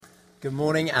Good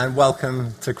morning and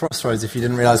welcome to Crossroads, if you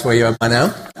didn't realise where you are by now.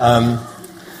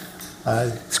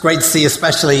 It's great to see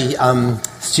especially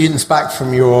students back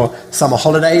from your summer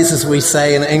holidays, as we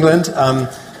say in England,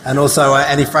 and also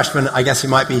any freshmen, I guess, who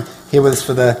might be here with us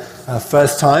for the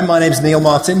first time. My name's Neil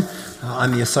Martin. I'm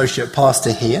the associate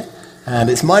pastor here, and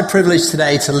it's my privilege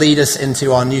today to lead us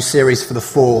into our new series for the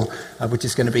fall, which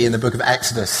is going to be in the book of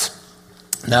Exodus.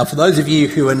 Now, for those of you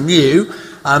who are new,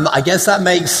 I guess that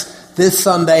makes this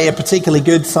Sunday a particularly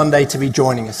good Sunday to be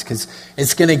joining us, because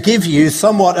it's going to give you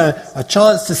somewhat a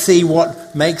chance to see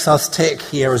what makes us tick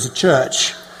here as a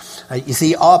church. You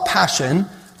see, our passion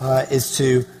is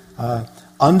to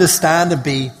understand and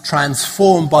be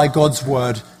transformed by God's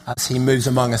word as he moves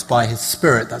among us by his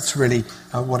Spirit. That's really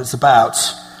what it's about.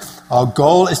 Our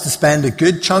goal is to spend a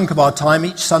good chunk of our time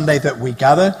each Sunday that we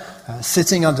gather,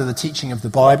 sitting under the teaching of the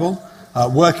Bible,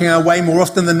 working our way more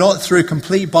often than not through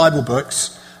complete Bible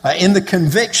books, in the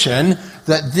conviction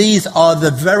that these are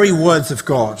the very words of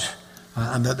God,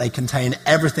 and that they contain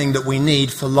everything that we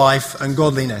need for life and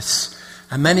godliness.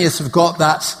 And many of us have got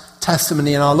that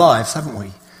testimony in our lives, haven't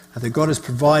we? That God has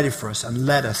provided for us and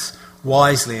led us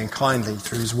wisely and kindly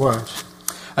through his word.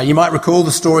 You might recall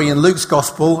the story in Luke's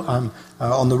Gospel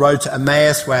on the road to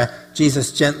Emmaus, where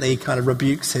Jesus gently kind of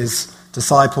rebukes his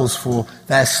disciples for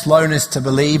their slowness to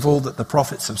believe all that the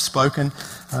prophets have spoken.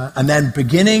 And then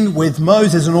beginning with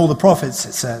Moses and all the prophets,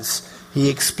 it says, he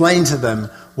explained to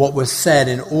them what was said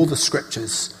in all the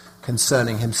scriptures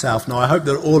concerning himself. Now, I hope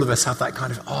that all of us have that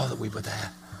kind of, that we were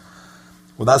there.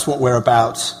 Well, that's what we're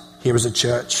about here as a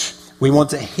church. We want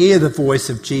to hear the voice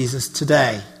of Jesus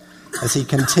today as he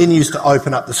continues to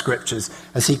open up the scriptures,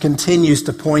 as he continues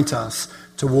to point us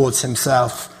towards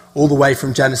himself all the way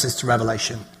from Genesis to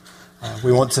Revelation.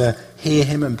 We want to hear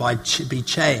him and be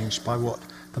changed by what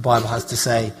the Bible has to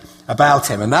say about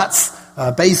him. And that's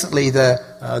basically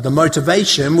the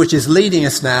motivation which is leading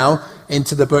us now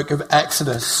into the book of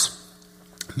Exodus.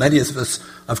 Many of us,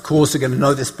 of course, are going to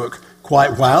know this book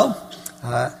quite well.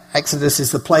 Exodus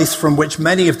is the place from which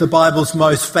many of the Bible's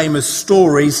most famous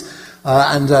stories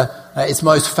and its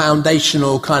most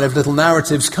foundational kind of little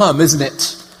narratives come, isn't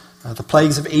it? The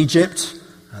plagues of Egypt,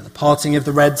 the parting of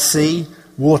the Red Sea,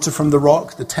 water from the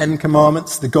rock, the 10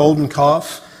 Commandments, the golden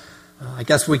calf. I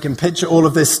guess we can picture all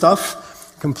of this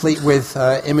stuff, complete with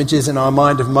images in our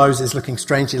mind of Moses looking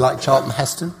strangely like Charlton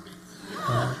Heston.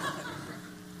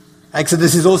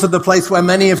 Exodus is also the place where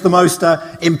many of the most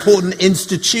important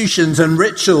institutions and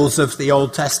rituals of the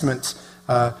Old Testament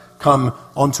come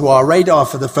onto our radar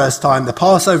for the first time. The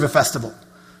Passover festival,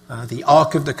 the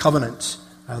Ark of the Covenant,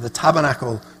 the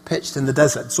tabernacle pitched in the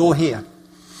desert. It's all here.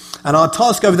 And our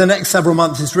task over the next several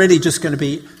months is really just going to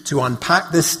be to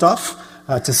unpack this stuff,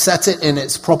 to set it in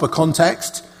its proper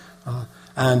context,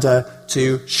 and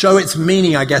to show its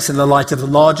meaning, I guess, in the light of the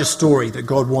larger story that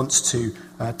God wants to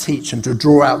teach and to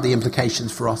draw out the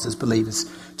implications for us as believers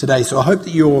today. So I hope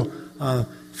that you're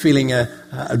feeling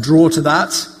a draw to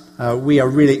that. We are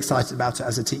really excited about it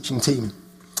as a teaching team.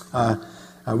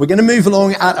 We're going to move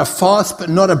along at a fast but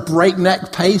not a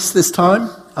breakneck pace this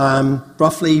time.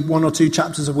 Roughly 1 or 2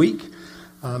 chapters a week.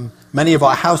 Many of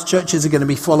our house churches are going to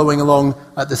be following along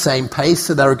at the same pace,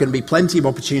 so there are going to be plenty of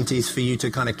opportunities for you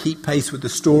to kind of keep pace with the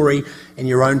story in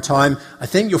your own time. I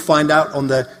think you'll find out on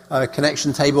the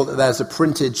connection table that there's a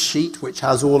printed sheet which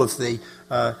has all of the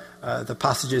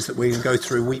passages that we can go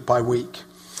through week by week.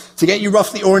 To get you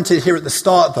roughly oriented here at the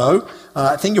start, though,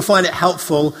 I think you'll find it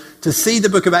helpful to see the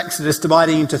book of Exodus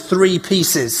dividing into 3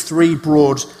 pieces, 3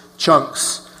 broad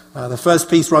chunks. The first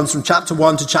piece runs from chapter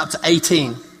 1 to chapter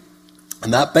 18,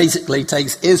 and that basically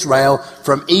takes Israel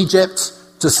from Egypt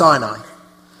to Sinai.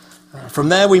 From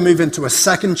there we move into a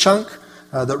second chunk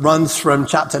that runs from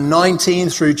chapter 19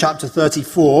 through chapter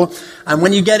 34, and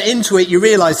when you get into it you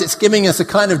realize it's giving us a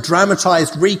kind of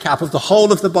dramatized recap of the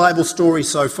whole of the Bible story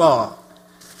so far.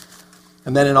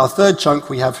 And then in our third chunk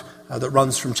we have that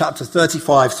runs from chapter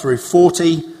 35 through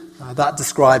 40, that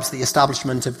describes the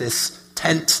establishment of this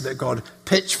tent that God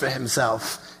pitched for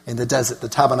himself in the desert, the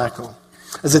tabernacle.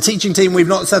 As a teaching team, we've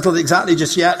not settled exactly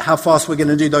just yet how fast we're going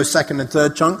to do those second and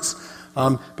third chunks.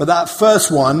 But that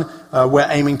first one, we're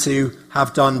aiming to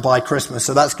have done by Christmas.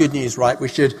 So that's good news, right? We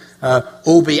should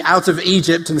all be out of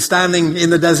Egypt and standing in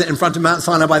the desert in front of Mount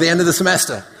Sinai by the end of the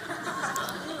semester.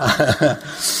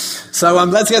 So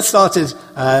let's get started.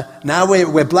 Now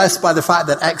we're blessed by the fact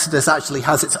that Exodus actually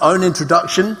has its own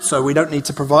introduction, so we don't need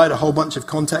to provide a whole bunch of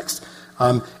context.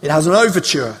 It has an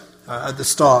overture at the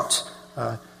start,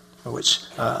 which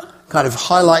kind of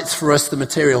highlights for us the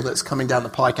material that's coming down the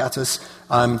pike at us.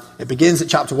 It begins at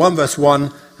chapter 1, verse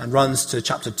 1, and runs to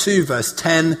chapter 2, verse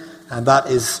 10, And that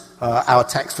is our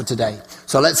text for today.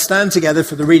 So let's stand together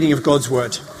for the reading of God's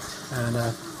word. And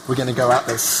we're going to go at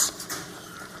this.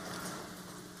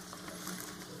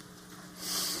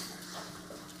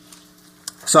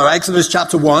 So Exodus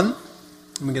chapter 1.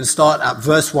 And we're going to start at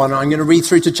verse 1. I'm going to read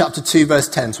through to chapter 2, verse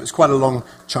 10. So it's quite a long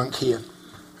chunk here.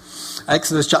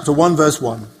 Exodus chapter 1, verse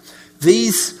 1.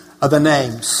 These are the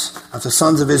names of the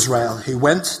sons of Israel who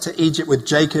went to Egypt with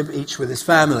Jacob, each with his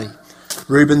family.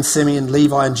 Reuben, Simeon,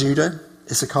 Levi and Judah,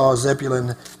 Issachar,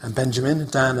 Zebulun and Benjamin,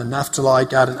 Dan and Naphtali,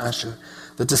 Gad and Asher.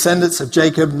 The descendants of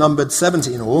Jacob numbered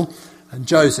 70 in all, and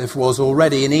Joseph was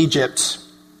already in Egypt.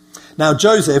 Now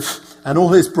Joseph and all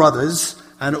his brothers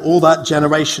and all that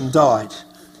generation died,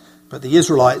 but the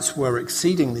Israelites were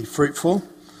exceedingly fruitful.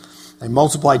 They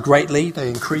multiplied greatly, they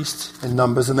increased in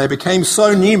numbers, and they became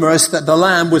so numerous that the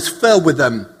land was filled with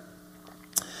them.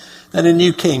 Then a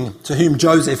new king, to whom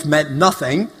Joseph meant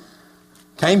nothing,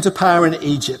 came to power in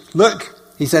Egypt. Look,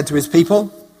 he said to his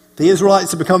people, the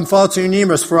Israelites have become far too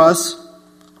numerous for us.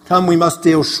 Come, we must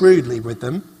deal shrewdly with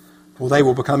them, or they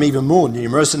will become even more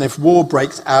numerous, and if war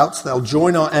breaks out, they'll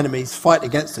join our enemies, fight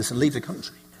against us, and leave the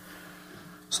country.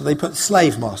 So they put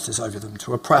slave masters over them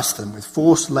to oppress them with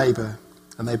forced labor,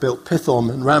 and they built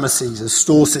Pithom and Ramesses as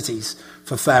store cities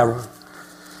for Pharaoh.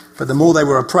 But the more they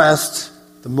were oppressed,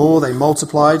 the more they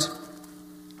multiplied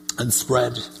and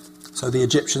spread. So the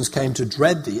Egyptians came to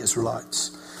dread the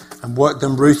Israelites and worked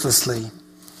them ruthlessly.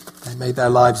 They made their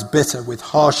lives bitter with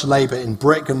harsh labor in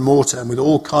brick and mortar and with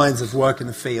all kinds of work in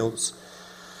the fields.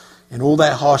 In all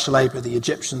their harsh labor, the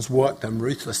Egyptians worked them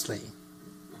ruthlessly.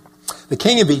 The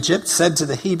king of Egypt said to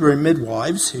the Hebrew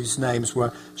midwives, whose names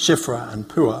were Shiphrah and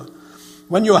Puah,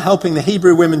 when you are helping the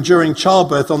Hebrew women during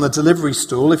childbirth on the delivery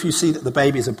stool, if you see that the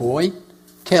baby is a boy,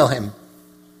 kill him.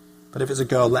 But if it's a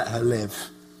girl, let her live.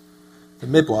 The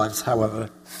midwives, however,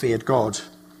 feared God,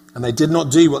 and they did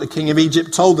not do what the king of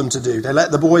Egypt told them to do. They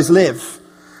let the boys live.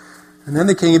 And then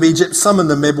the king of Egypt summoned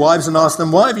the midwives and asked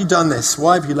them, why have you done this?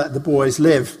 Why have you let the boys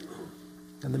live?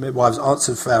 And the midwives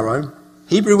answered Pharaoh,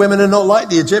 Hebrew women are not like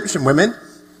the Egyptian women.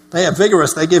 They are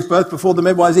vigorous. They give birth before the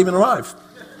midwives even arrive.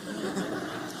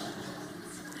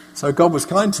 So God was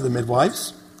kind to the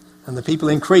midwives, and the people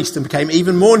increased and became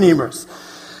even more numerous.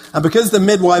 And because the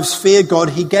midwives feared God,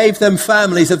 he gave them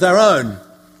families of their own.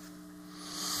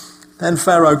 Then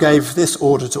Pharaoh gave this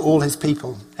order to all his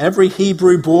people. Every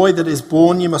Hebrew boy that is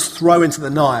born you must throw into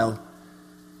the Nile.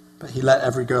 But he let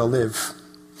every girl live.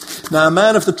 Now a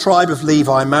man of the tribe of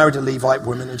Levi married a Levite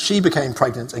woman, and she became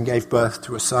pregnant and gave birth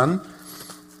to a son.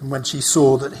 And when she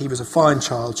saw that he was a fine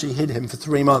child, she hid him for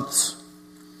 3 months.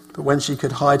 But when she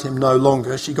could hide him no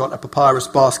longer, she got a papyrus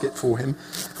basket for him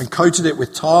and coated it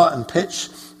with tar and pitch.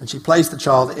 And she placed the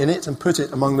child in it and put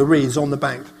it among the reeds on the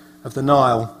bank of the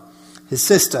Nile. His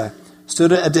sister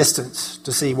stood at a distance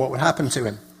to see what would happen to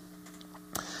him.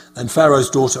 Then Pharaoh's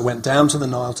daughter went down to the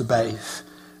Nile to bathe,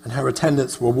 and her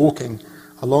attendants were walking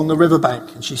along the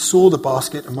riverbank, and she saw the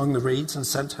basket among the reeds and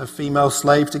sent her female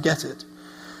slave to get it.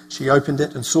 She opened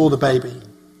it and saw the baby,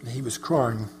 and he was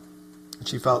crying, and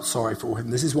she felt sorry for him.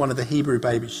 This is one of the Hebrew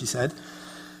babies, she said.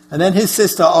 And then his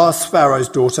sister asked Pharaoh's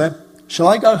daughter, shall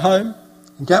I go home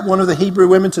and get one of the Hebrew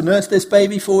women to nurse this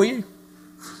baby for you?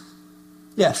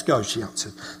 Yes, go, she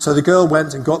answered. So the girl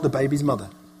went and got the baby's mother.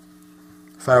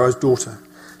 Pharaoh's daughter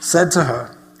said to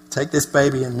her, take this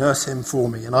baby and nurse him for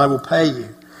me, and I will pay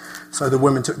you. So the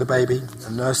woman took the baby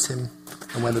and nursed him.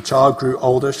 And when the child grew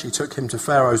older, she took him to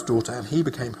Pharaoh's daughter, and he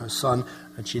became her son,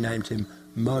 and she named him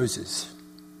Moses,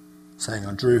 saying,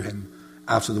 I drew him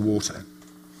out of the water.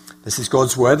 This is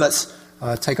God's word. Let's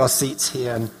take our seats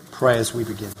here and pray as we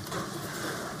begin.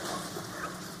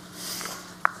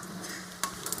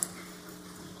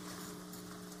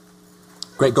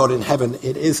 Great God in heaven,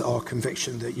 it is our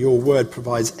conviction that your word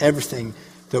provides everything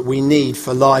that we need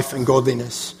for life and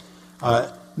godliness.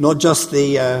 Not just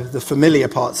the familiar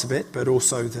parts of it, but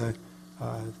also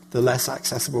the less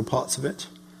accessible parts of it.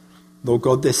 Lord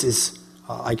God, this is,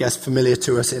 I guess, familiar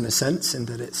to us in a sense, in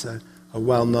that it's a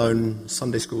well-known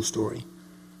Sunday school story.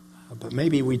 But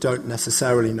maybe we don't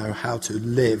necessarily know how to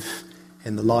live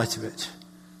in the light of it.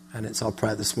 And it's our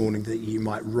prayer this morning that you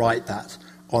might write that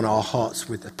on our hearts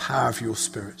with the power of your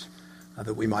Spirit,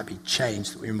 that we might be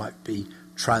changed, that we might be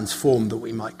transformed, that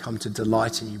we might come to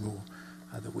delight in you more,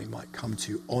 that we might come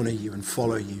to honour you and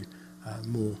follow you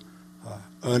more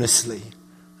earnestly.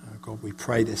 God, we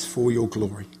pray this for your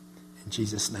glory. In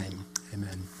Jesus' name,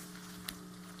 amen.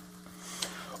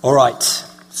 All right,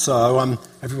 so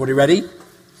everybody ready?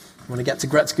 Want to get to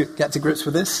grips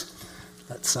with this?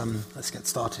 Let's get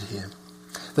started here.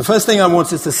 The first thing I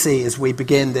want us to see as we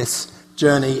begin this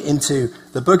journey into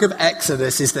the book of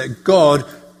Exodus is that God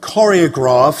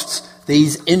choreographed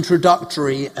these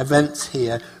introductory events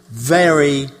here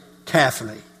very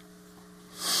carefully.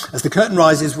 As the curtain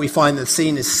rises, we find the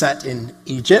scene is set in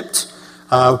Egypt.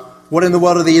 What in the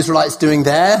world are the Israelites doing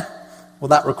there? Well,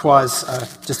 that requires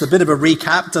just a bit of a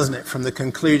recap, doesn't it, from the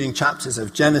concluding chapters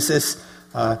of Genesis,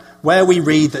 where we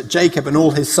read that Jacob and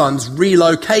all his sons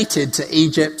relocated to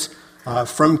Egypt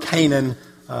from Canaan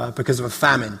because of a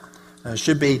famine.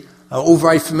 Should be all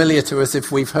very familiar to us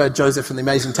if we've heard Joseph and the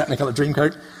Amazing Technicolor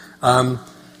Dreamcoat.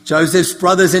 Joseph's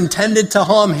brothers intended to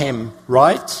harm him,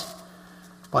 right?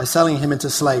 By selling him into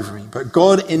slavery. But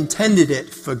God intended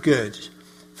it for good,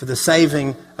 for the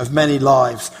saving of many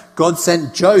lives. God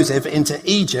sent Joseph into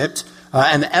Egypt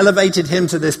and elevated him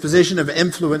to this position of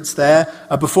influence there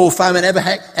before famine ever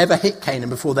hit Canaan,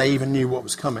 before they even knew what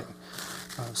was coming.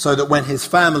 So that when his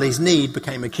family's need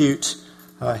became acute,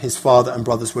 his father and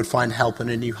brothers would find help and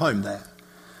a new home there.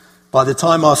 By the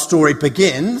time our story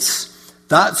begins,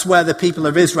 that's where the people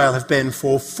of Israel have been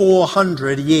for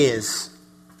 400 years.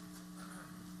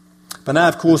 But now,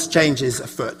 of course, change is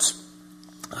afoot.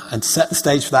 And to set the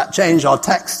stage for that change, our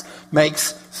text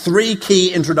makes three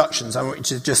key introductions. I want you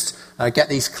to just get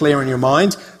these clear in your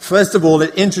mind. First of all,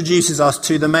 it introduces us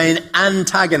to the main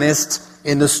antagonist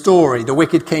in the story, the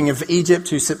wicked king of Egypt,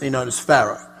 who's simply known as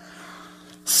Pharaoh.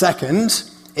 Second,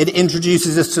 it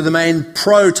introduces us to the main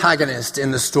protagonist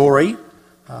in the story,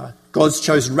 God's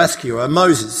chosen rescuer,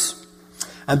 Moses.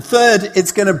 And third,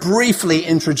 it's going to briefly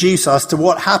introduce us to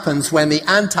what happens when the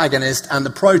antagonist and the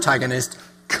protagonist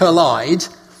collide.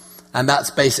 And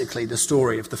that's basically the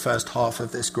story of the first half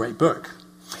of this great book.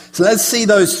 So let's see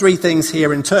those three things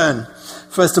here in turn.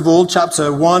 First of all,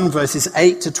 chapter 1, verses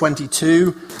 8 to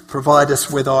 22, provide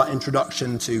us with our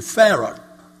introduction to Pharaoh.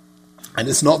 And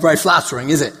it's not very flattering,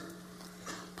 is it?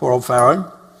 Poor old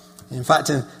Pharaoh. In fact,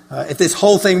 if this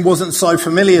whole thing wasn't so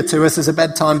familiar to us as a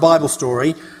bedtime Bible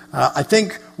story, I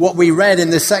think what we read in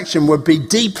this section would be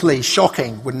deeply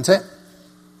shocking, wouldn't it?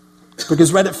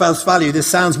 Because read at face value, this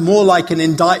sounds more like an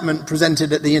indictment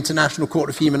presented at the International Court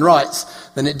of Human Rights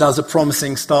than it does a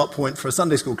promising start point for a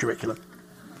Sunday school curriculum.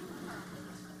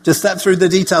 Just step through the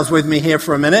details with me here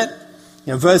for a minute.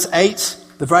 Verse 8,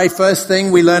 the very first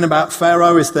thing we learn about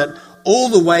Pharaoh is that all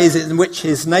the ways in which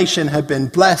his nation had been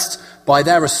blessed by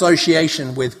their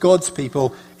association with God's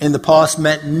people in the past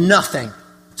meant nothing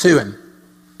to him.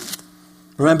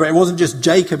 Remember, it wasn't just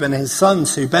Jacob and his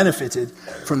sons who benefited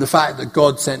from the fact that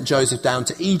God sent Joseph down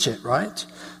to Egypt, right?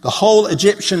 The whole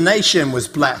Egyptian nation was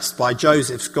blessed by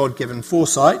Joseph's God-given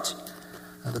foresight.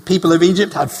 The people of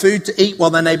Egypt had food to eat while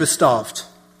their neighbors starved.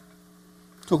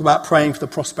 Talk about praying for the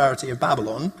prosperity of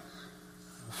Babylon.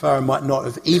 Pharaoh might not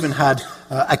have even had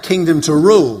a kingdom to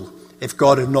rule if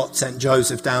God had not sent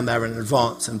Joseph down there in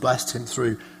advance and blessed him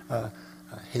through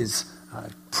his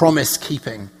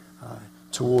promise-keeping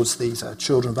towards these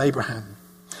children of Abraham.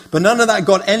 But none of that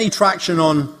got any traction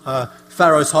on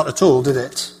Pharaoh's heart at all, did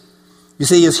it? You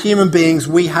see, as human beings,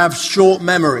 we have short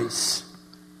memories.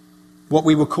 What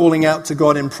we were calling out to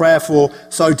God in prayer for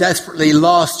so desperately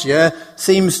last year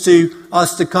seems to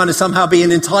us to kind of somehow be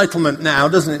an entitlement now,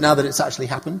 doesn't it, now that it's actually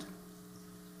happened?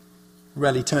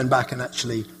 Rarely turn back and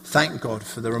actually thank God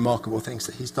for the remarkable things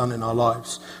that he's done in our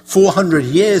lives. 400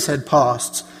 years had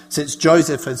passed since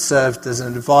Joseph had served as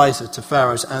an advisor to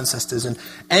Pharaoh's ancestors, and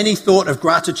any thought of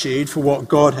gratitude for what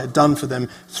God had done for them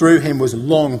through him was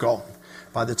long gone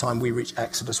by the time we reach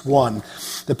Exodus 1.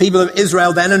 The people of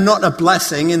Israel then are not a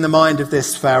blessing in the mind of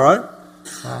this Pharaoh.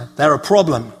 They're a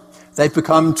problem. They've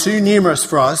become too numerous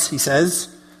for us, he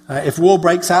says. If war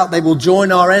breaks out, they will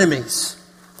join our enemies.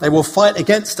 They will fight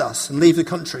against us and leave the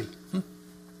country. I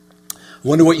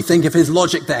wonder what you think of his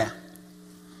logic there.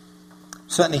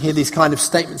 Certainly hear these kind of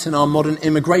statements in our modern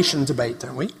immigration debate,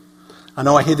 don't we? I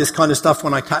know I hear this kind of stuff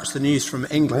when I catch the news from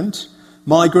England.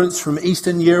 Migrants from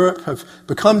Eastern Europe have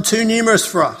become too numerous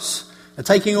for us. They're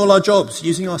taking all our jobs,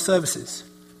 using our services.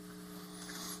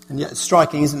 And yet it's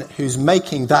striking, isn't it, who's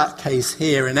making that case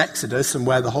here in Exodus and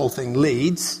where the whole thing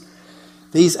leads.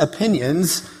 These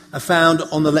opinions are found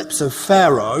on the lips of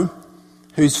Pharaoh,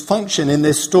 whose function in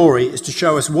this story is to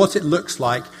show us what it looks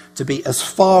like to be as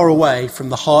far away from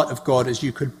the heart of God as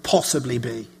you could possibly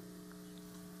be.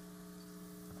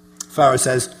 Pharaoh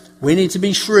says, we need to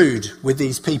be shrewd with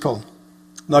these people.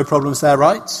 No problems there,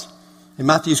 right? In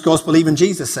Matthew's Gospel, even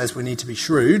Jesus says we need to be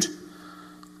shrewd.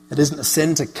 It isn't a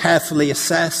sin to carefully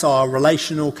assess our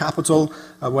relational capital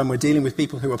when we're dealing with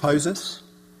people who oppose us.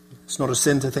 It's not a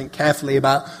sin to think carefully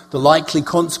about the likely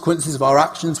consequences of our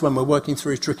actions when we're working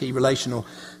through tricky relational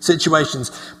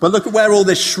situations. But look at where all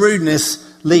this shrewdness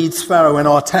leads Pharaoh in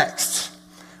our text.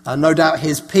 No doubt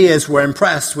his peers were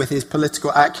impressed with his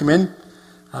political acumen.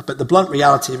 But the blunt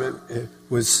reality of it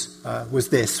was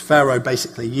this. Pharaoh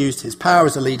basically used his power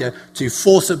as a leader to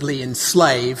forcibly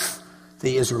enslave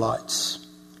the Israelites.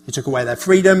 He took away their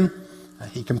freedom.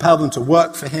 He compelled them to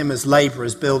work for him as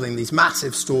laborers, building these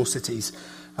massive store cities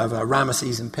of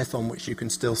Ramesses and Pithom, which you can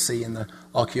still see in the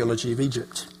archaeology of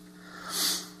Egypt.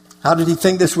 How did he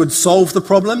think this would solve the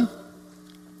problem?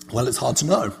 Well, it's hard to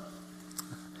know.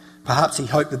 Perhaps he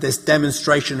hoped that this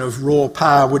demonstration of raw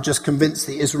power would just convince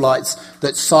the Israelites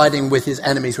that siding with his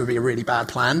enemies would be a really bad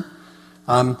plan.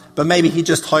 But maybe he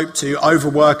just hoped to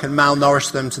overwork and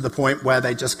malnourish them to the point where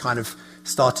they just kind of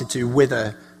started to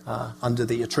wither under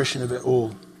the attrition of it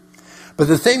all. But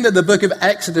the thing that the book of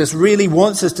Exodus really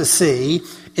wants us to see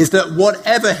is that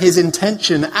whatever his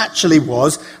intention actually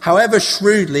was, however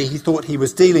shrewdly he thought he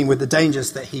was dealing with the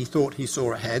dangers that he thought he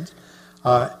saw ahead,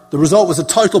 the result was a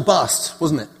total bust,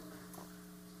 wasn't it?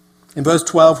 In verse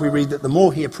 12 we read that the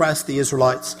more he oppressed the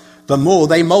Israelites, the more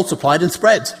they multiplied and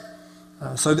spread,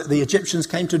 so that the Egyptians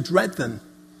came to dread them.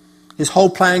 His whole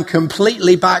plan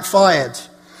completely backfired.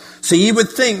 So you would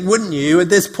think, wouldn't you, at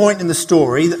this point in the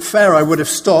story, that Pharaoh would have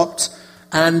stopped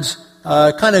and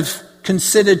kind of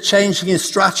considered changing his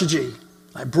strategy.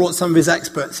 Like brought some of his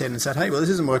experts in and said, hey, well, this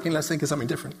isn't working, let's think of something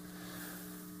different.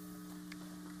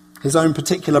 His own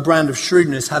particular brand of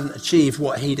shrewdness hadn't achieved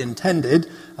what he'd intended.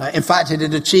 In fact, it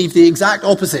had achieved the exact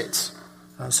opposite.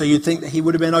 So you'd think that he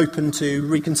would have been open to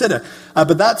reconsider.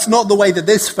 But that's not the way that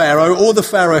this Pharaoh, or the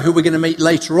Pharaoh who we're going to meet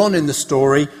later on in the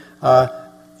story,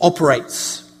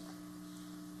 operates.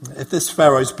 If this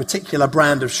Pharaoh's particular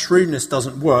brand of shrewdness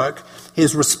doesn't work,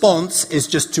 his response is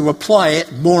just to apply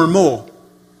it more and more.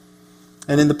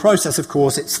 And in the process, of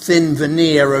course, its thin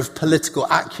veneer of political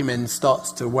acumen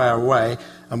starts to wear away,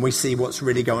 and we see what's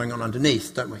really going on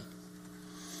underneath, don't we?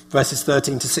 Verses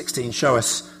 13 to 16 show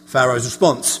us Pharaoh's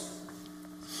response.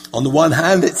 On the one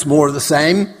hand, it's more of the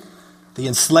same. The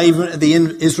enslavement of the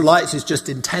Israelites is just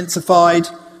intensified.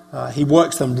 He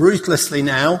works them ruthlessly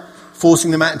now,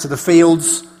 forcing them out into the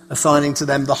fields, assigning to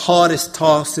them the hardest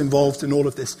tasks involved in all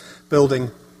of this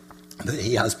building that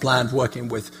he has planned, working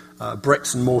with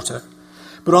bricks and mortar.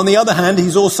 But on the other hand,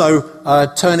 he's also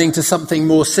turning to something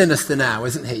more sinister now,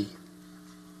 isn't he?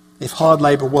 If hard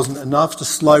labour wasn't enough to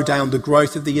slow down the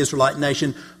growth of the Israelite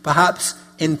nation, perhaps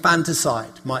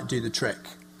infanticide might do the trick.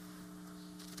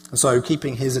 And so,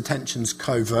 keeping his attentions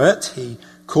covert, he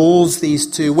calls these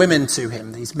two women to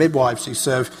him, these midwives who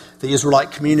serve the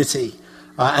Israelite community,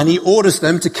 and he orders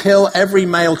them to kill every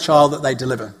male child that they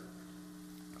deliver.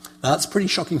 Now, that's pretty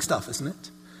shocking stuff, isn't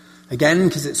it? Again,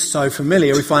 because it's so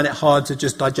familiar, we find it hard to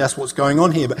just digest what's going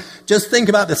on here. But just think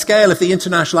about the scale of the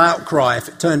international outcry if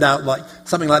it turned out like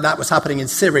something like that was happening in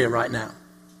Syria right now.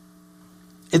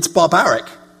 It's barbaric.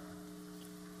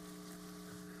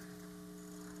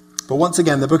 But once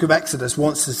again, the book of Exodus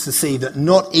wants us to see that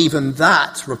not even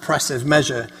that repressive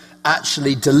measure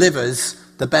actually delivers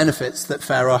the benefits that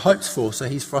Pharaoh hopes for. So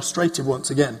he's frustrated once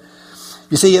again.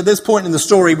 You see, at this point in the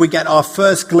story, we get our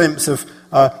first glimpse of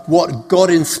what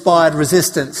God-inspired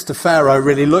resistance to Pharaoh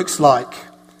really looks like.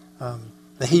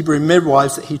 The Hebrew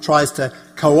midwives that he tries to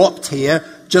co-opt here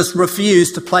just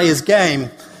refuse to play his game.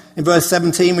 In verse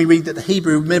 17, we read that the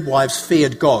Hebrew midwives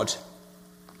feared God.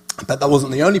 I bet that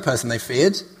wasn't the only person they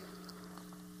feared.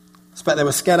 I expect they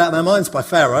were scared out of their minds by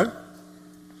Pharaoh.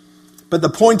 But the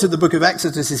point of the book of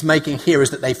Exodus is making here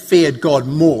is that they feared God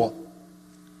more.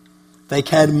 They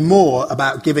cared more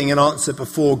about giving an answer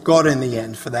before God in the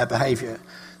end for their behavior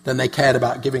than they cared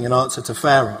about giving an answer to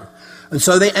Pharaoh. And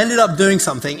so they ended up doing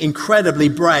something incredibly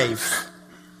brave.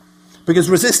 Because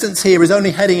resistance here is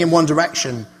only heading in one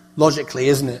direction, logically,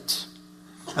 isn't it?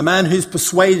 A man who's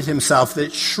persuaded himself that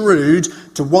it's shrewd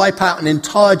to wipe out an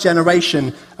entire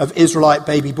generation of Israelite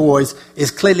baby boys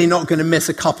is clearly not going to miss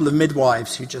a couple of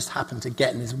midwives who just happen to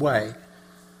get in his way.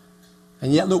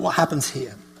 And yet look what happens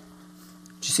here.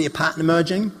 Do you see a pattern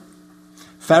emerging?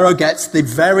 Pharaoh gets the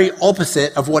very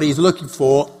opposite of what he's looking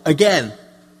for again.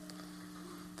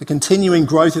 The continuing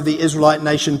growth of the Israelite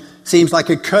nation seems like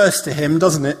a curse to him,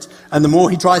 doesn't it? And the more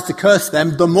he tries to curse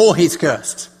them, the more he's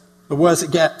cursed. The worse it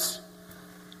gets.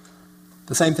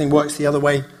 The same thing works the other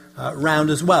way round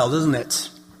as well, doesn't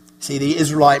it? See, the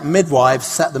Israelite midwives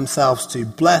set themselves to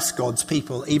bless God's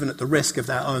people, even at the risk of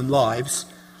their own lives.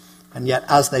 And yet,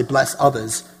 as they bless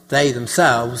others, they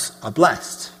themselves are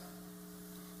blessed.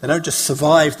 They don't just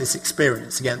survive this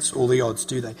experience against all the odds,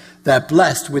 do they? They're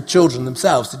blessed with children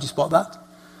themselves. Did you spot that?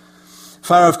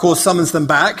 Pharaoh, of course, summons them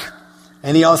back,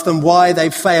 and he asks them why they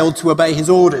failed to obey his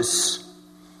orders.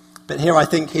 But here I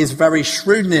think his very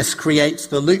shrewdness creates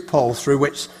the loophole through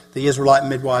which the Israelite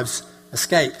midwives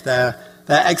escape. Their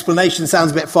explanation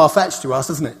sounds a bit far-fetched to us,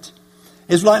 doesn't it?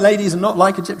 Israelite ladies are not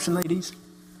like Egyptian ladies.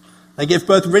 They give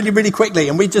birth really, really quickly,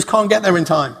 and we just can't get there in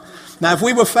time. Now, if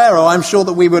we were Pharaoh, I'm sure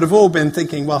that we would have all been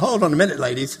thinking, well, hold on a minute,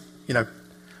 ladies.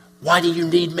 Why do you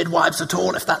need midwives at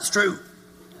all if that's true?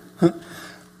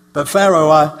 But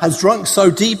Pharaoh has drunk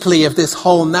so deeply of this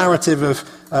whole narrative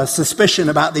of suspicion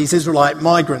about these Israelite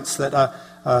migrants that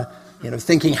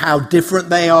thinking how different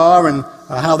they are and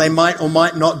how they might or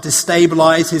might not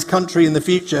destabilize his country in the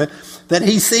future, that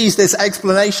he sees this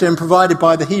explanation provided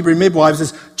by the Hebrew midwives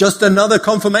as just another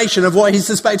confirmation of what he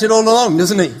suspected all along,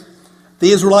 doesn't he? The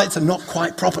Israelites are not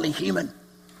quite properly human.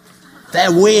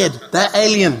 They're weird. They're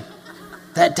alien.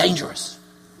 They're dangerous.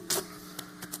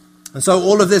 And so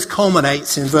all of this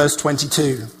culminates in verse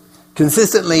 22.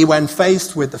 Consistently, when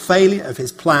faced with the failure of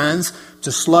his plans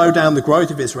to slow down the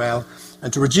growth of Israel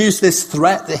and to reduce this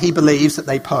threat that he believes that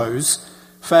they pose,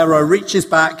 Pharaoh reaches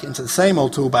back into the same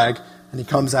old tool bag and he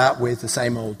comes out with the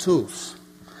same old tools.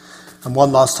 And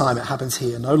one last time it happens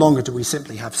here. No longer do we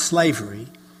simply have slavery.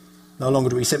 No longer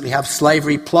do we simply have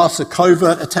slavery plus a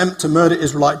covert attempt to murder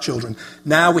Israelite children.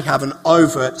 Now we have an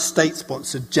overt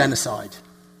state-sponsored genocide,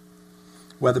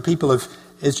 where the people of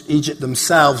Egypt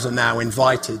themselves are now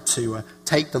invited to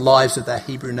take the lives of their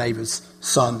Hebrew neighbours'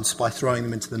 sons by throwing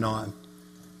them into the Nile.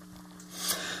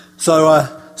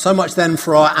 So much then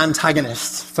for our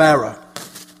antagonist, Pharaoh.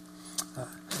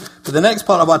 But the next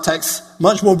part of our text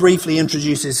much more briefly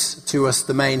introduces to us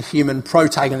the main human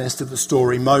protagonist of the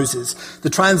story, Moses. The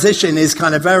transition is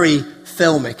kind of very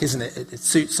filmic, isn't it? It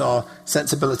suits our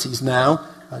sensibilities now.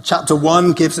 Chapter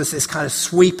 1 gives us this kind of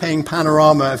sweeping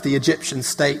panorama of the Egyptian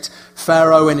state.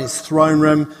 Pharaoh in his throne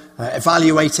room,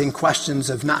 evaluating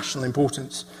questions of national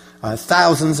importance.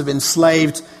 Thousands of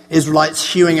enslaved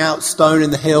Israelites hewing out stone in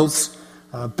the hills,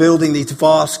 building these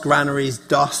vast granaries,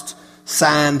 dust,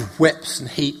 sand, whips and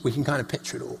heat. We can kind of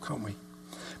picture it all, can't we?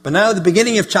 But now at the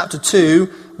beginning of chapter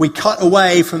 2, we cut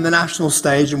away from the national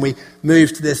stage and we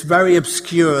move to this very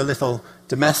obscure little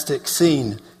domestic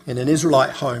scene in an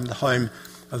Israelite home, the home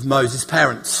of Moses'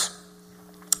 parents.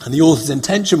 And the author's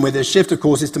intention with this shift, of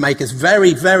course, is to make us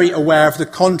very, very aware of the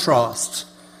contrast.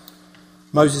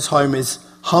 Moses' home is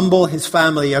humble, his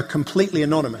family are completely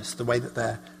anonymous, the way that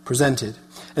they're presented.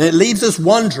 And it leaves us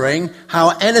wondering how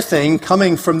anything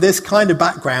coming from this kind of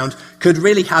background could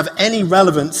really have any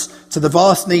relevance to the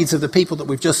vast needs of the people that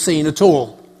we've just seen at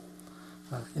all.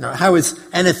 How is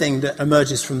anything that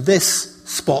emerges from this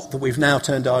spot that we've now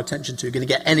turned our attention to going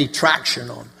to get any traction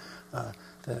on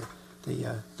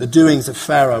the doings of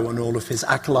Pharaoh and all of his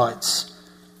acolytes?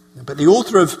 But the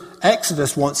author of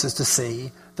Exodus wants us to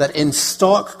see that in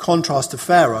stark contrast to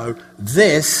Pharaoh,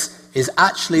 this is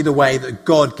actually the way that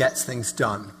God gets things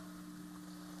done.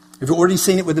 We've already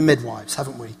seen it with the midwives,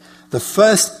 haven't we? The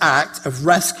first act of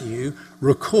rescue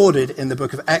recorded in the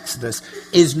book of Exodus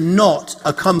is not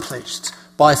accomplished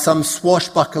by some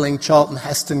swashbuckling Charlton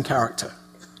Heston character.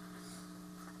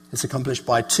 It's accomplished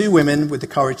by two women with the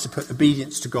courage to put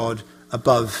obedience to God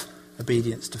above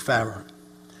obedience to Pharaoh.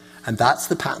 And that's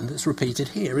the pattern that's repeated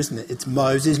here, isn't it? It's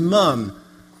Moses' mum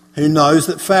who knows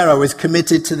that Pharaoh is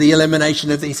committed to the elimination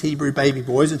of these Hebrew baby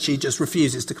boys, and she just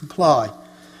refuses to comply.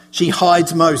 She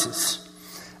hides Moses.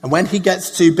 And when he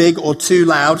gets too big or too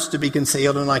loud to be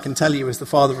concealed, and I can tell you as the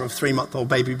father of a 3-month-old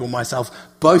baby boy myself,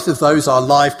 both of those are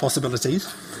live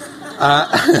possibilities.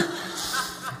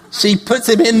 She puts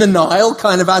him in the Nile,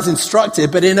 kind of as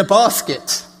instructed, but in a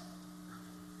basket.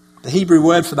 The Hebrew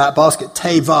word for that basket,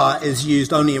 teva, is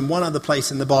used only in one other place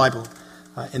in the Bible,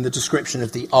 in the description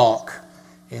of the ark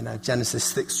in Genesis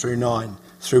 6 through 9,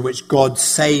 through which God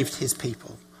saved his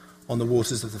people on the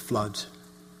waters of the flood.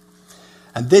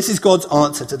 And this is God's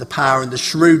answer to the power and the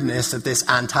shrewdness of this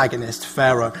antagonist,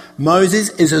 Pharaoh. Moses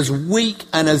is as weak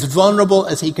and as vulnerable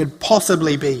as he could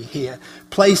possibly be here,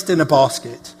 placed in a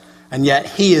basket. And yet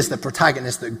he is the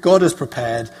protagonist that God has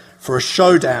prepared for a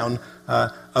showdown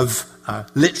of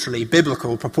literally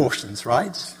biblical proportions,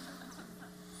 right?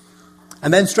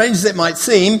 And then, strange as it might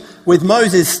seem, with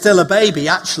Moses still a baby,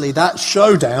 actually that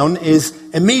showdown is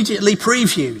immediately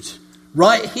previewed.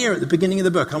 Right here at the beginning of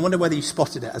the book. I wonder whether you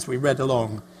spotted it as we read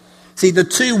along. See, the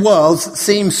two worlds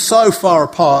seem so far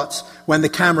apart when the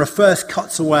camera first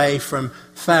cuts away from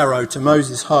Pharaoh to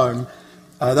Moses' home.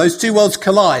 Those two worlds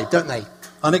collide, don't they?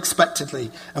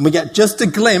 Unexpectedly. And we get just a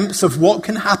glimpse of what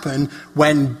can happen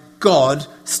when God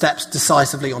steps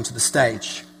decisively onto the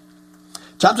stage.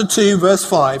 Chapter 2, verse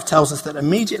 5 tells us that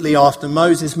immediately after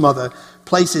Moses' mother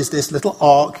places this little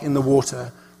ark in the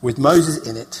water with Moses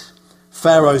in it,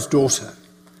 Pharaoh's daughter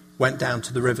went down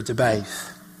to the river to bathe.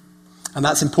 And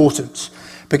that's important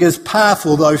because,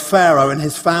 powerful though Pharaoh and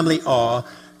his family are,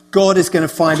 God is going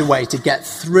to find a way to get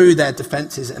through their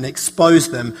defenses and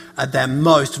expose them at their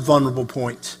most vulnerable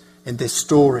point in this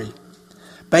story.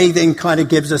 Bathing kind of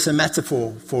gives us a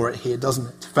metaphor for it here, doesn't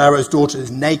it? Pharaoh's daughter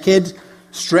is naked,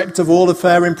 stripped of all of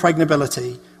her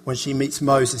impregnability when she meets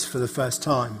Moses for the first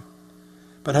time.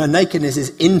 But her nakedness is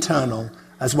internal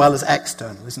as well as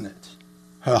external, isn't it?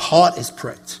 Her heart is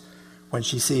pricked when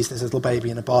she sees this little baby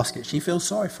in a basket. She feels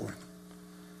sorry for him.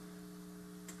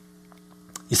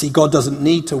 You see, God doesn't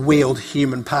need to wield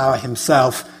human power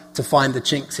himself to find the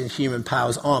chinks in human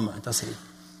power's armor, does he?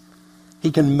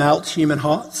 He can melt human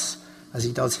hearts, as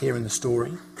he does here in the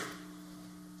story.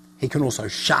 He can also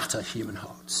shatter human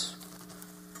hearts.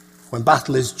 When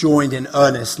battle is joined in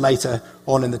earnest later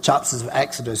on in the chapters of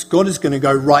Exodus, God is going to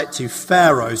go right to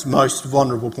Pharaoh's most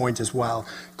vulnerable point as well.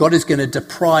 God is going to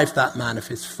deprive that man of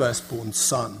his firstborn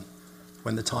son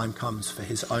when the time comes for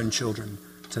his own children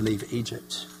to leave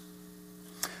Egypt.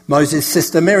 Moses'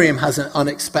 sister Miriam has an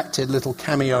unexpected little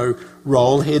cameo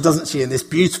role here, doesn't she, in this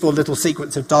beautiful little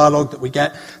sequence of dialogue that we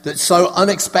get that so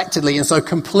unexpectedly and so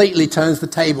completely turns the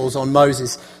tables on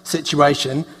Moses'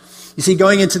 situation. You see,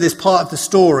 going into this part of the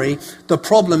story, the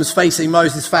problems facing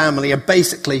Moses' family are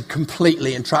basically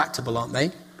completely intractable, aren't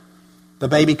they? The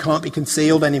baby can't be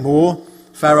concealed anymore.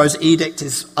 Pharaoh's edict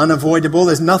is unavoidable.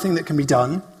 There's nothing that can be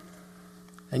done.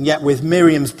 And yet with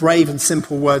Miriam's brave and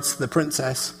simple words to the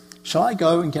princess, "Shall I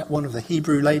go and get one of the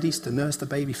Hebrew ladies to nurse the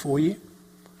baby for you?"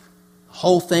 The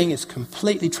whole thing is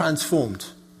completely transformed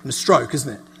in a stroke,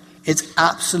 isn't it? It's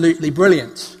absolutely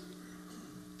brilliant.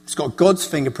 It's got God's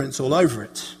fingerprints all over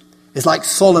it. It's like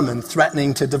Solomon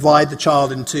threatening to divide the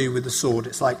child in two with the sword.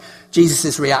 It's like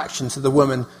Jesus' reaction to the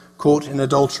woman caught in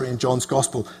adultery in John's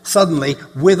Gospel. Suddenly,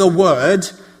 with a word,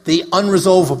 the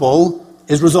unresolvable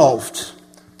is resolved.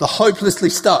 The hopelessly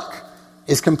stuck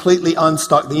is completely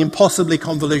unstuck. The impossibly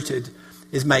convoluted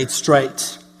is made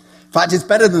straight. In fact, it's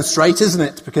better than straight, isn't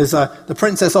it? Because the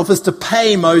princess offers to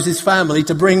pay Moses' family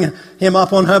to bring him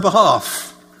up on her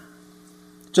behalf.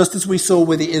 Just as we saw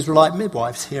with the Israelite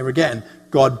midwives here again,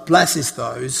 God blesses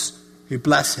those who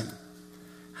bless him,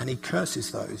 and he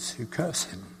curses those who curse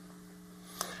him.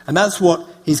 And that's what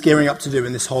he's gearing up to do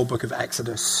in this whole book of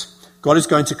Exodus. God is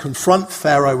going to confront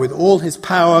Pharaoh with all his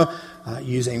power,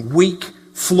 using weak,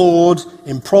 flawed,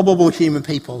 improbable human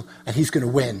people, and he's going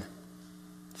to win.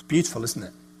 It's beautiful, isn't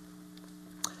it?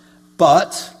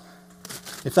 But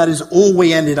if that is all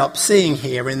we ended up seeing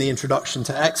here in the introduction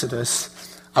to Exodus,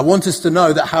 I want us to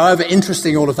know that however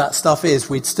interesting all of that stuff is,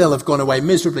 we'd still have gone away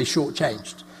miserably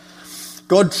shortchanged.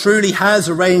 God truly has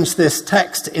arranged this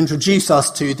text to introduce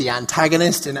us to the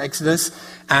antagonist in Exodus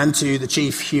and to the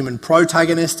chief human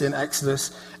protagonist in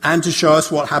Exodus, and to show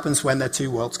us what happens when their two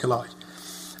worlds collide.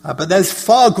 But there's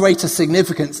far greater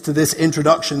significance to this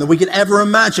introduction than we could ever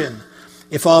imagine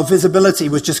if our visibility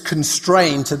was just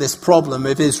constrained to this problem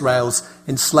of Israel's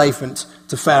enslavement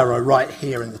to Pharaoh right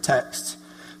here in the text.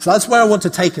 So that's where I want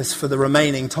to take us for the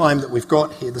remaining time that we've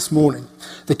got here this morning.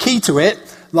 The key to it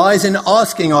lies in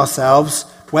asking ourselves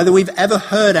whether we've ever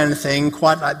heard anything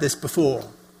quite like this before.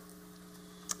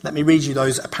 Let me read you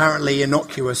those apparently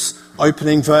innocuous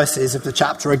opening verses of the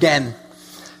chapter again.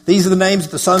 These are the names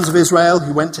of the sons of Israel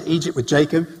who went to Egypt with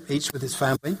Jacob, each with his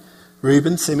family: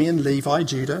 Reuben, Simeon, Levi,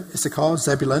 Judah, Issachar,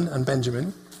 Zebulun, and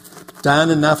Benjamin.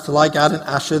 Dan and Naphtali, Gad and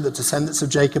Asher, the descendants of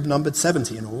Jacob, numbered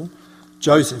 70 in all.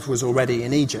 Joseph was already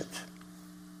in Egypt.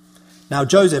 Now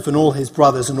Joseph and all his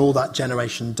brothers and all that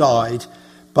generation died,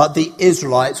 but the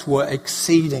Israelites were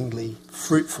exceedingly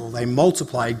fruitful. They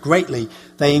multiplied greatly.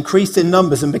 They increased in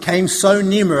numbers and became so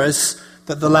numerous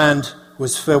that the land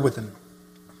was filled with them.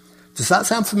 Does that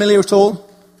sound familiar at all?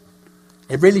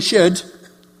 It really should.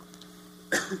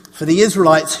 For the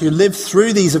Israelites who lived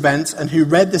through these events and who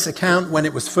read this account when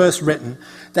it was first written,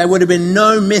 there would have been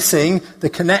no missing the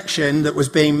connection that was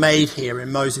being made here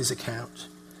in Moses' account.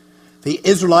 The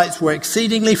Israelites were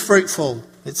exceedingly fruitful,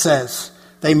 it says.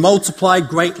 They multiplied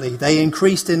greatly. They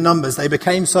increased in numbers. They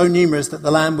became so numerous that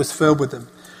the land was filled with them.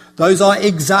 Those are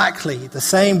exactly the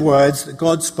same words that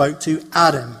God spoke to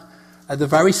Adam at the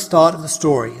very start of the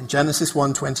story in Genesis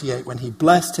 1:28, when he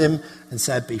blessed him and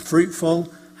said, "Be fruitful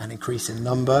and increase in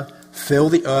number, fill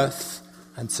the earth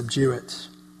and subdue it."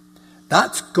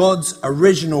 That's God's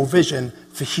original vision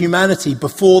for humanity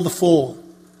before the fall,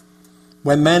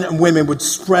 when men and women would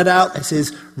spread out as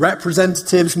his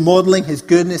representatives, modeling his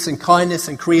goodness and kindness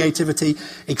and creativity,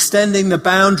 extending the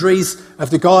boundaries of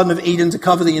the Garden of Eden to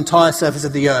cover the entire surface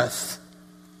of the earth.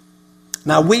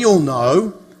 Now, we all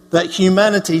know that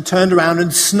humanity turned around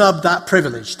and snubbed that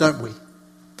privilege, don't we?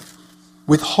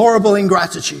 With horrible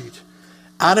ingratitude,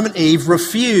 Adam and Eve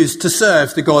refused to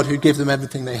serve the God who'd give them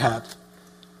everything they had.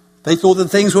 They thought that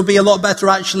things would be a lot better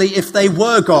actually if they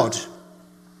were God.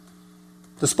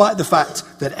 Despite the fact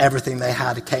that everything they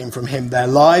had came from him, their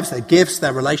lives, their gifts,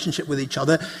 their relationship with each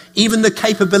other, even the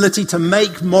capability to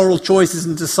make moral choices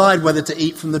and decide whether to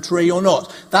eat from the tree or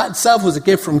not. That itself was a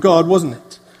gift from God, wasn't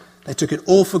it? They took it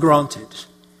all for granted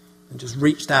and just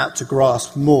reached out to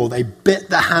grasp more. They bit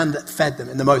the hand that fed them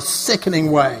in the most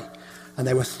sickening way, and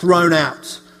they were thrown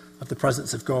out of the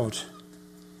presence of God.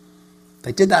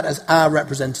 They did that as our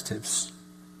representatives.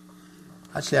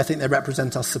 Actually, I think they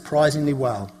represent us surprisingly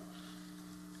well.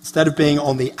 Instead of being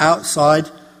on the outside,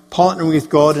 partnering with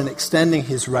God and extending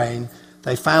his reign,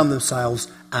 they found themselves,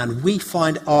 and we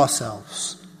find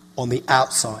ourselves, on the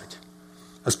outside,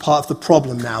 as part of the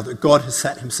problem now that God has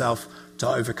set himself to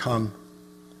overcome,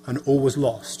 and all was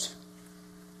lost.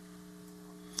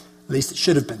 At least it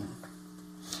should have been.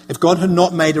 If God had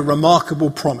not made a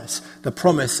remarkable promise, the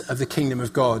promise of the kingdom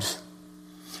of God.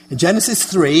 In Genesis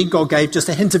 3, God gave just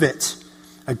a hint of it,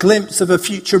 a glimpse of a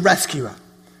future rescuer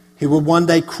who will one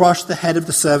day crush the head of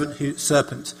the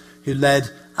serpent who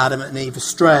led Adam and Eve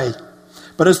astray.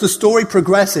 But as the story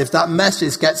progresses, that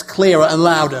message gets clearer and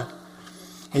louder.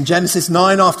 In Genesis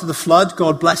 9, after the flood,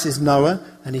 God blesses Noah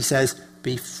and he says,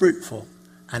 "Be fruitful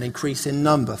and increase in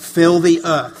number. Fill the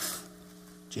earth."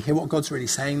 Do you hear what God's really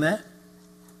saying there?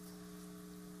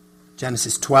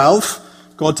 Genesis 12,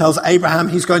 God tells Abraham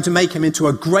he's going to make him into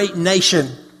a great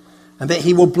nation, and that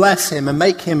he will bless him and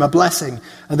make him a blessing,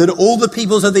 and that all the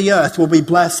peoples of the earth will be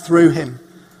blessed through him.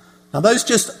 Now those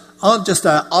aren't just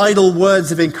idle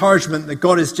words of encouragement that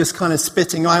God is just kind of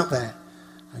spitting out there.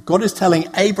 God is telling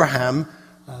Abraham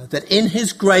that in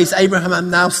his grace, Abraham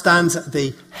now stands at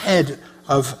the head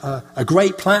of a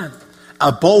great plan,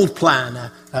 a bold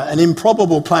plan, an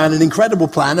improbable plan, an incredible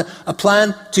plan, a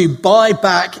plan to buy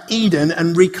back Eden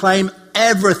and reclaim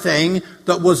everything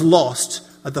that was lost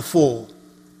at the fall.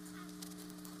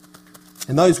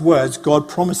 In those words, God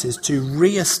promises to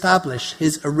re-establish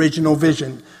his original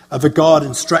vision of a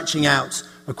garden stretching out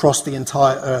across the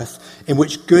entire earth, in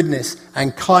which goodness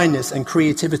and kindness and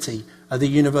creativity are the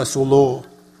universal law.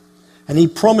 And he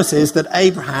promises that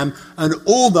Abraham and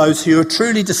all those who are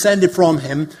truly descended from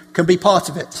him can be part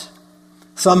of it.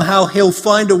 Somehow he'll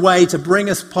find a way to bring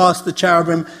us past the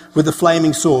cherubim with the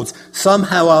flaming swords.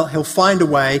 Somehow he'll find a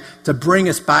way to bring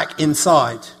us back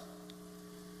inside.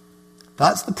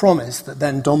 That's the promise that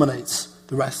then dominates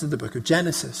the rest of the book of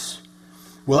Genesis.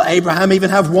 Will Abraham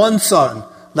even have one son,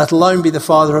 let alone be the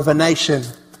father of a nation?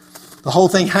 The whole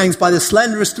thing hangs by the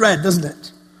slenderest thread, doesn't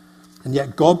it? And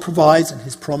yet God provides and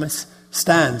his promise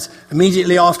stands.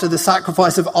 Immediately after the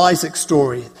sacrifice of Isaac's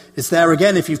story, it's there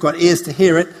again if you've got ears to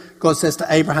hear it. God says to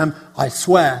Abraham, "I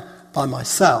swear by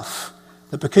myself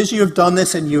that because you have done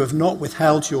this and you have not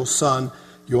withheld your son,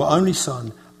 your only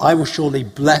son, I will surely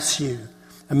bless you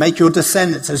and make your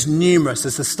descendants as numerous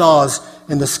as the stars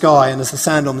in the sky and as the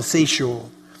sand on the seashore.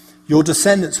 Your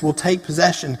descendants will take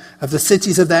possession of the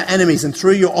cities of their enemies, and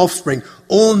through your offspring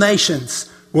all nations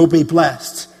will be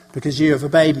blessed because you have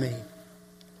obeyed me."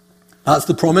 That's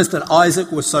the promise that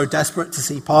Isaac was so desperate to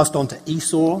see passed on to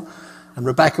Esau, and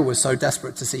Rebekah was so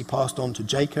desperate to see passed on to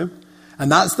Jacob.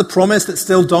 And that's the promise that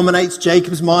still dominates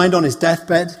Jacob's mind on his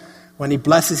deathbed when he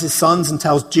blesses his sons and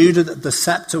tells Judah that the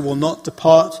scepter will not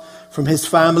depart from his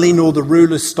family, nor the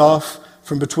ruler's staff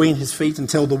from between his feet,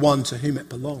 until the one to whom it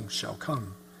belongs shall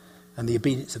come, and the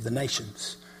obedience of the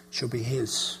nations shall be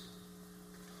his.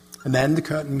 And then the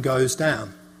curtain goes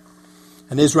down,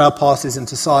 and Israel passes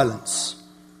into silence.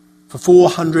 For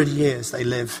 400 years they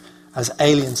live as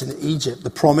aliens in Egypt. The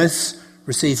promise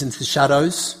recedes into the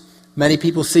shadows. Many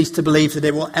people cease to believe that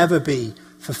it will ever be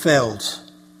fulfilled.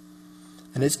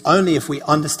 And it's only if we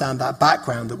understand that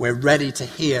background that we're ready to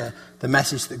hear the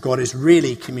message that God is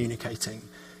really communicating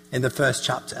in the first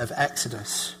chapter of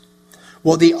Exodus.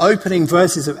 What the opening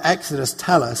verses of Exodus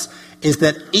tell us is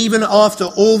that even after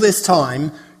all this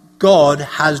time, God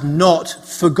has not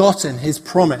forgotten his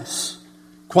promise.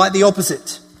 Quite the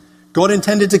opposite. God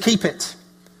intended to keep it.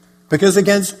 Because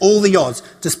against all the odds,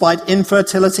 despite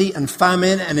infertility and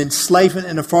famine and enslavement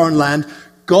in a foreign land,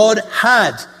 God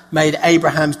had made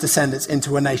Abraham's descendants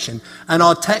into a nation. And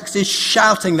our text is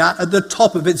shouting that at the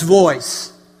top of its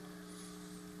voice.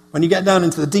 When you get down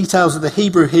into the details of the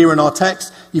Hebrew here in our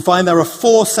text, you find there are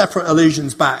 4 separate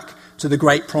allusions back to the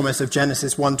great promise of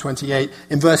Genesis 1:28.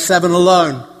 In verse 7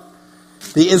 alone,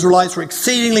 the Israelites were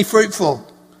exceedingly fruitful.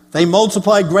 They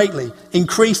multiplied greatly,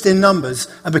 increased in numbers,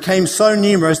 and became so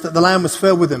numerous that the land was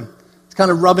filled with them. It's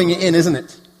kind of rubbing it in, isn't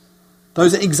it?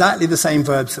 Those are exactly the same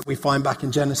verbs that we find back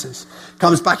in Genesis.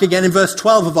 Comes back again in verse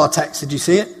 12 of our text. Did you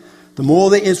see it? The more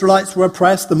the Israelites were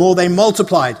oppressed, the more they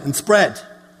multiplied and spread.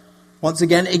 Once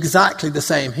again, exactly the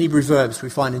same Hebrew verbs we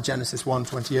find in Genesis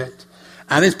 1:28.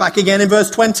 And it's back again in verse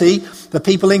 20. The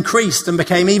people increased and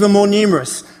became even more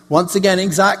numerous. Once again,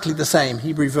 exactly the same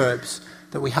Hebrew verbs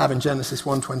that we have in Genesis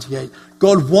 1:28.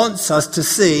 God wants us to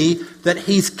see that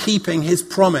he's keeping his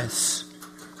promise.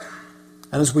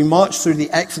 And as we march through the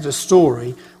Exodus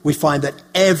story, we find that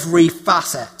every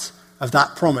facet of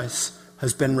that promise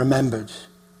has been remembered.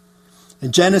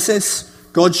 In Genesis,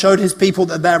 God showed his people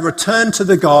that their return to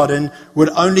the garden would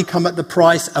only come at the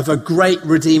price of a great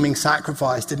redeeming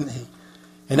sacrifice, didn't he?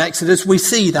 In Exodus, we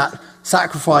see that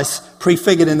sacrifice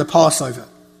prefigured in the Passover.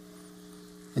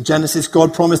 In Genesis,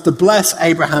 God promised to bless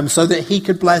Abraham so that he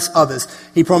could bless others.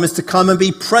 He promised to come and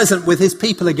be present with his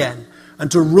people again and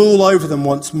to rule over them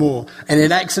once more. And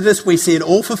in Exodus, we see it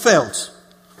all fulfilled.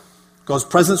 God's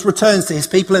presence returns to his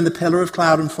people in the pillar of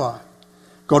cloud and fire.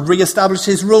 God reestablished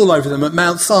his rule over them at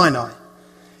Mount Sinai.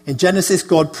 In Genesis,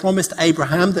 God promised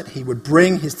Abraham that he would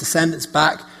bring his descendants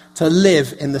back to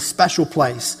live in the special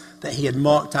place that he had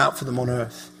marked out for them on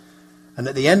earth. And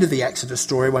at the end of the Exodus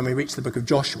story, when we reach the book of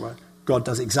Joshua, God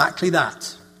does exactly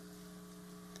that.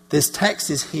 This text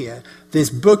is here, this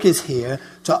book is here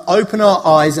to open our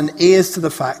eyes and ears to the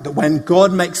fact that when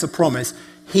God makes a promise,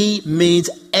 he means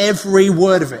every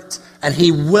word of it, and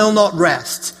he will not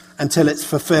rest until it's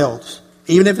fulfilled.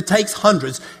 Even if it takes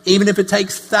hundreds, even if it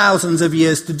takes thousands of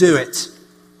years to do it.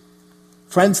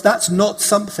 Friends, that's not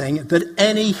something that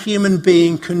any human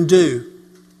being can do.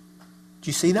 Do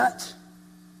you see that?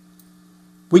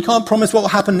 We can't promise what will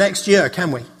happen next year,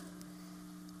 can we?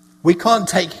 We can't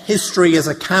take history as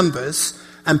a canvas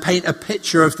and paint a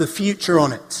picture of the future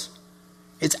on it.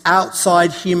 It's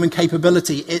outside human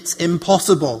capability. It's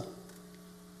impossible.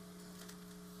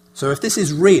 So if this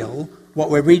is real, what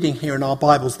we're reading here in our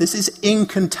Bibles, this is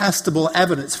incontestable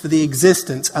evidence for the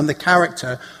existence and the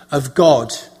character of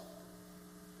God.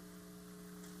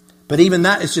 But even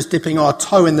that is just dipping our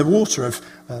toe in the water of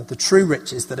the true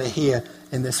riches that are here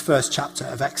in this first chapter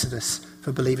of Exodus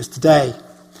for believers today.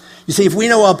 You see, if we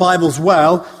know our Bibles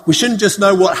well, we shouldn't just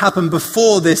know what happened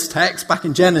before this text back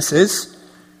in Genesis.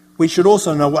 We should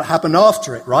also know what happened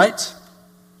after it, right?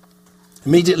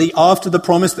 Immediately after the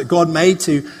promise that God made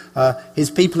to his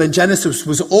people in Genesis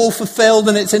was all fulfilled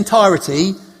in its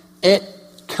entirety, it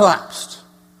collapsed.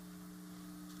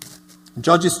 In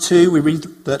Judges 2, we read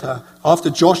that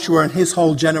after Joshua and his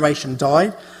whole generation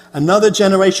died, another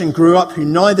generation grew up who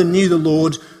neither knew the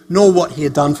Lord nor what he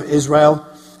had done for Israel.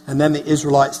 And then the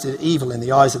Israelites did evil in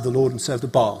the eyes of the Lord and served the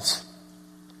Baals.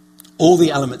 All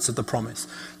the elements of the promise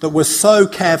that were so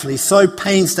carefully, so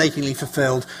painstakingly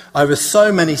fulfilled over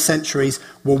so many centuries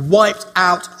were wiped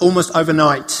out almost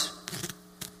overnight.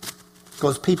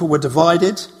 God's people were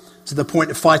divided to the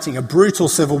point of fighting a brutal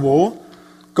civil war.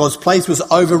 God's place was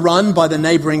overrun by the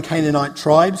neighboring Canaanite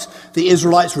tribes. The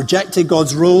Israelites rejected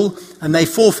God's rule and they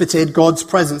forfeited God's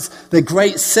presence. The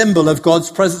great symbol of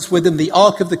God's presence with them, the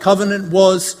Ark of the Covenant,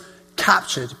 was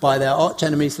captured by their arch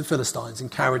enemies, the Philistines, and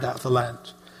carried out of the land.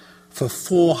 For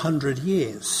 400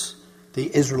 years,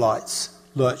 the Israelites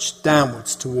lurched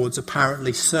downwards towards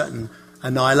apparently certain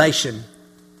annihilation.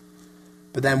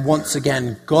 But then once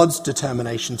again, God's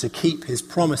determination to keep his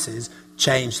promises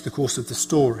changed the course of the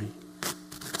story.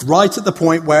 Right at the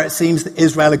point where it seems that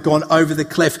Israel had gone over the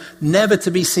cliff, never to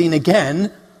be seen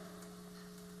again,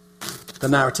 the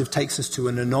narrative takes us to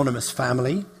an anonymous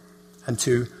family and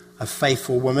to a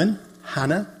faithful woman,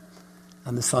 Hannah,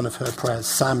 and the son of her prayers,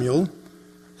 Samuel,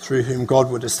 through whom God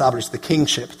would establish the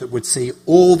kingship that would see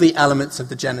all the elements of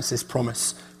the Genesis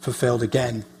promise fulfilled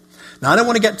again. Now, I don't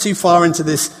want to get too far into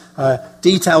this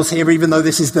details here, even though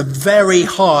this is the very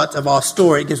heart of our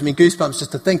story. It gives me goosebumps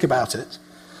just to think about it.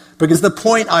 Because the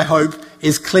point, I hope,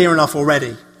 is clear enough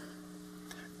already.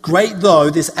 Great though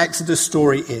this Exodus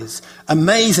story is,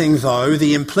 amazing though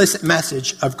the implicit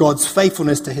message of God's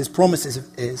faithfulness to his promises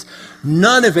is,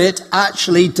 none of it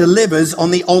actually delivers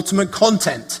on the ultimate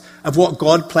content of what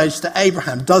God pledged to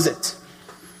Abraham, does it?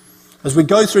 As we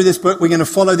go through this book, we're going to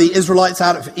follow the Israelites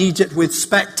out of Egypt with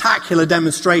spectacular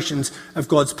demonstrations of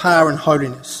God's power and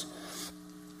holiness.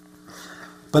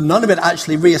 But none of it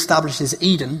actually reestablishes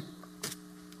Eden.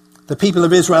 The people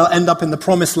of Israel end up in the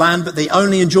promised land, but they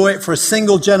only enjoy it for a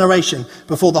single generation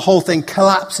before the whole thing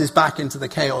collapses back into the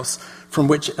chaos from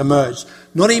which it emerged.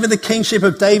 Not even the kingship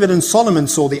of David and Solomon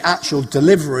saw the actual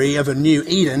delivery of a new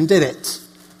Eden, did it?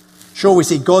 Sure, we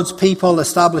see God's people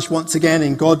established once again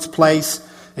in God's place,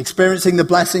 experiencing the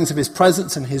blessings of his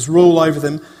presence and his rule over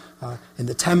them in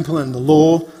the temple and the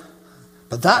law.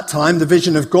 But that time, the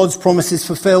vision of God's promises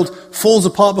fulfilled falls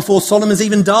apart before Solomon's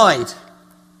even died.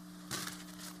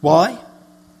 Why?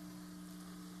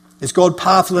 Is God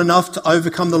powerful enough to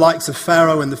overcome the likes of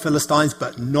Pharaoh and the Philistines,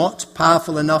 but not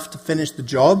powerful enough to finish the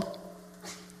job?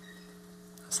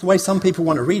 That's the way some people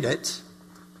want to read it.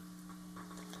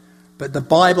 But the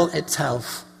Bible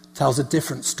itself tells a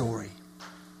different story.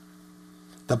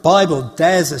 The Bible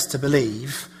dares us to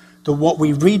believe that what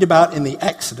we read about in the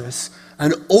Exodus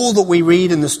and all that we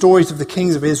read in the stories of the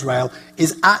kings of Israel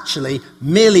is actually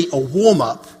merely a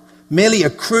warm-up, merely a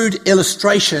crude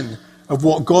illustration of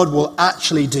what God will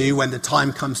actually do when the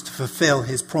time comes to fulfill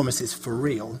his promises for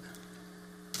real.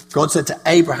 God said to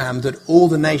Abraham that all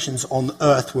the nations on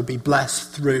earth would be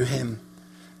blessed through him.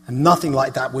 And nothing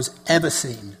like that was ever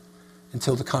seen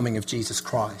until the coming of Jesus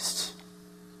Christ.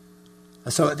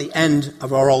 And so at the end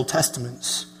of our Old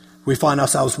Testaments, we find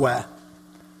ourselves where?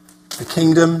 The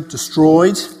kingdom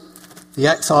destroyed, the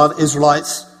exiled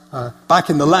Israelites back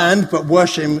in the land, but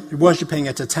worshipping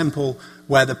at a temple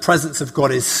where the presence of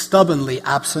God is stubbornly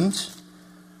absent.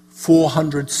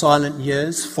 400 silent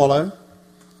years follow.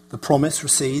 The promise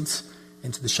recedes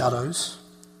into the shadows.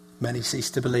 Many cease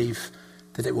to believe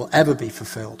that it will ever be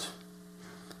fulfilled.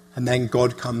 And then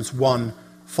God comes one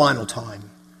final time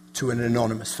to an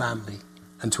anonymous family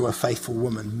and to a faithful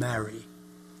woman, Mary.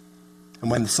 And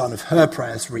when the son of her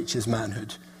prayers reaches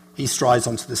manhood, he strides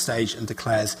onto the stage and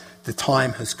declares, the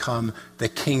time has come, the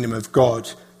kingdom of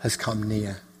God has come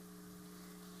near.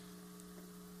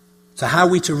 So how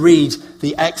are we to read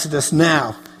the Exodus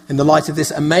now in the light of this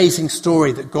amazing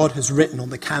story that God has written on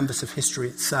the canvas of history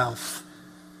itself?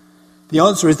 The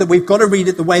answer is that we've got to read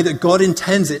it the way that God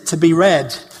intends it to be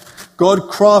read. God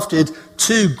crafted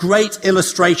two great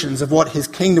illustrations of what his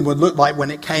kingdom would look like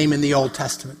when it came in the Old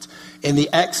Testament, in the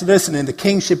Exodus and in the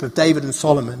kingship of David and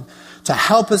Solomon, to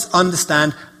help us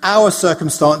understand our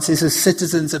circumstances as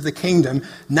citizens of the kingdom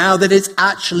now that it's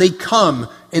actually come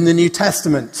in the New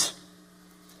Testament.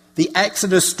 The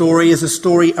Exodus story is a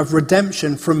story of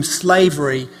redemption from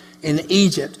slavery in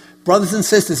Egypt. Brothers and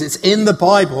sisters, it's in the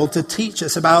Bible to teach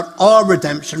us about our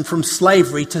redemption from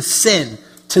slavery to sin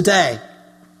today.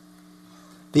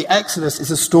 The Exodus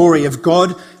is a story of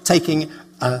God taking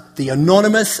the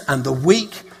anonymous and the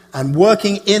weak and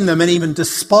working in them and even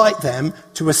despite them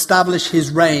to establish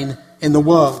his reign in the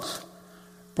world.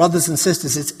 Brothers and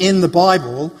sisters, it's in the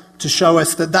Bible to show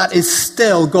us that that is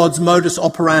still God's modus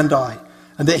operandi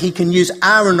and that he can use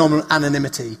our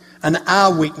anonymity and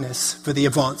our weakness for the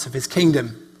advance of his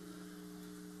kingdom.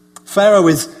 Pharaoh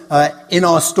is in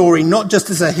our story not just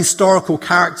as a historical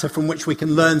character from which we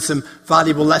can learn some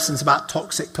valuable lessons about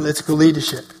toxic political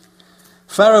leadership.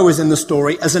 Pharaoh is in the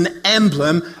story as an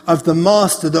emblem of the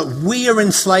master that we are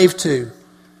enslaved to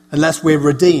unless we're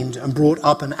redeemed and brought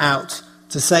up and out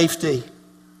to safety.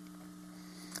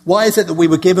 Why is it that we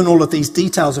were given all of these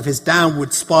details of his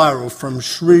downward spiral from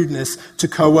shrewdness to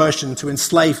coercion to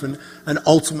enslavement and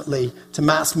ultimately to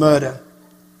mass murder?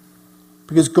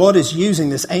 Because God is using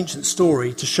this ancient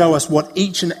story to show us what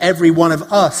each and every one of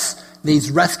us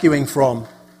needs rescuing from.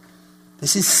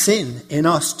 This is sin in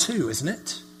us too, isn't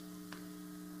it?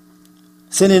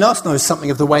 Sin in us knows something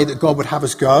of the way that God would have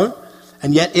us go,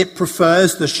 and yet it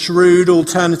prefers the shrewd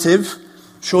alternative.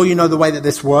 Sure, you know the way that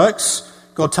this works.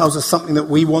 God tells us something that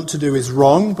we want to do is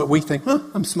wrong, but we think,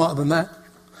 I'm smarter than that.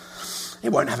 It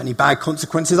won't have any bad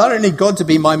consequences. I don't need God to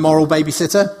be my moral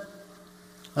babysitter.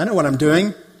 I know what I'm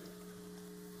doing.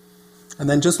 And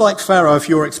then just like Pharaoh, if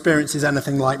your experience is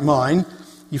anything like mine,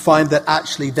 you find that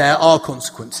actually there are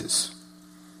consequences.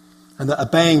 And that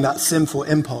obeying that sinful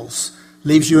impulse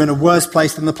leaves you in a worse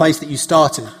place than the place that you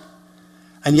started.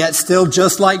 And yet still,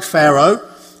 just like Pharaoh,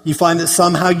 you find that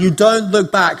somehow you don't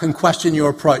look back and question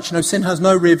your approach. No, sin has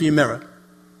no rearview mirror.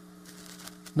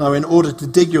 No, in order to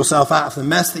dig yourself out of the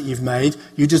mess that you've made,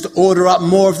 you just order up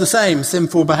more of the same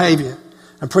sinful behavior.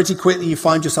 And pretty quickly you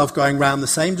find yourself going round the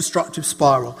same destructive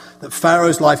spiral that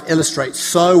Pharaoh's life illustrates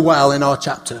so well in our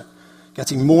chapter,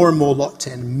 getting more and more locked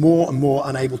in, more and more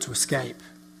unable to escape.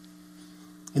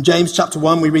 In James chapter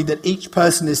 1, we read that each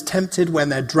person is tempted when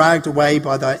they're dragged away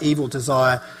by their evil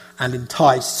desire and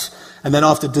enticed. And then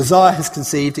after desire has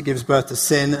conceived, it gives birth to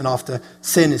sin. And after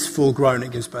sin is full grown,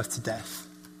 it gives birth to death.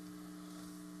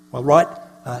 Well, right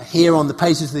here on the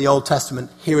pages of the Old Testament,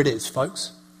 here it is,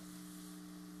 folks.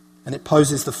 And it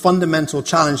poses the fundamental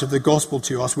challenge of the gospel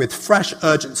to us with fresh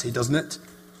urgency, doesn't it?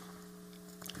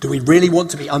 Do we really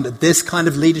want to be under this kind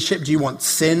of leadership? Do you want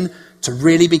sin to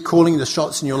really be calling the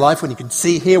shots in your life when you can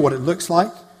see here what it looks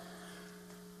like?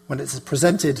 When it's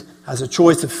presented as a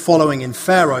choice of following in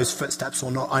Pharaoh's footsteps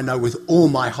or not, I know with all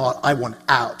my heart I want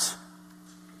out.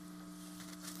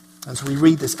 As we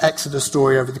read this Exodus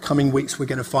story over the coming weeks, we're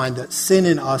going to find that sin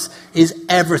in us is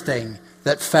everything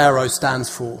that Pharaoh stands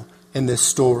for. in this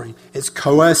story. It's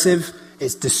coercive,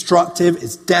 it's destructive,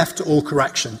 it's deaf to all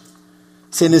correction.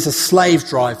 Sin is a slave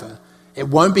driver. It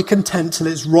won't be content till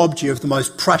it's robbed you of the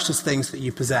most precious things that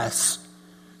you possess.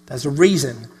 There's a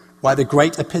reason why the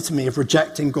great epitome of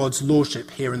rejecting God's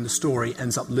lordship here in the story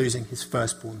ends up losing his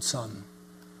firstborn son.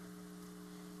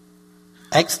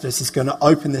 Exodus is going to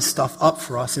open this stuff up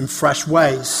for us in fresh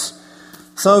ways.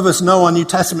 Some of us know our New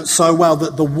Testament so well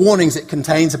that the warnings it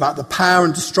contains about the power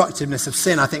and destructiveness of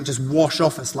sin, I think, just wash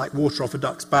off us like water off a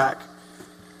duck's back.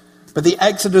 But the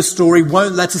Exodus story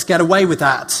won't let us get away with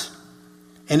that.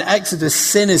 In Exodus,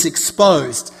 sin is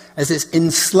exposed as this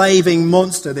enslaving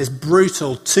monster, this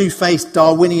brutal, two-faced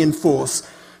Darwinian force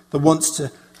that wants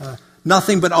to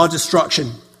nothing but our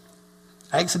destruction.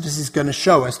 Exodus is going to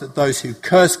show us that those who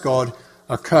curse God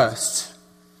are cursed.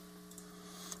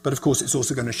 But of course, it's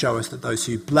also going to show us that those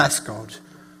who bless God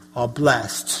are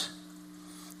blessed.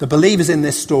 The believers in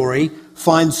this story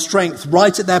find strength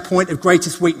right at their point of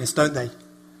greatest weakness, don't they?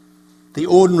 The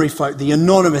ordinary folk, the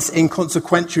anonymous,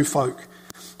 inconsequential folk,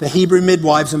 the Hebrew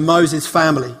midwives and Moses'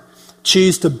 family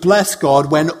choose to bless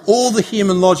God when all the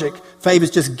human logic favors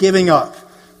just giving up,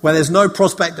 where there's no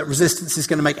prospect that resistance is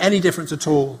going to make any difference at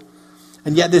all.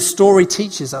 And yet this story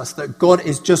teaches us that God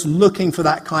is just looking for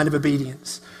that kind of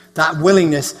obedience, that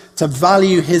willingness to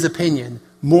value his opinion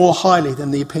more highly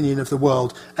than the opinion of the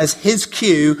world, as his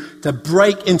cue to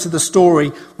break into the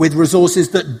story with resources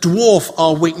that dwarf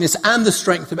our weakness and the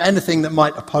strength of anything that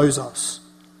might oppose us.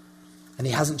 And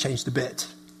he hasn't changed a bit.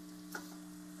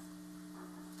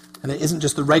 And it isn't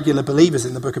just the regular believers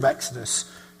in the book of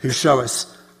Exodus who show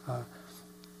us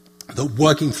that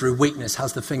working through weakness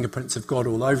has the fingerprints of God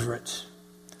all over it.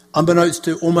 Unbeknownst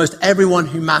to almost everyone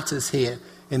who matters here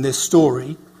in this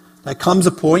story, there comes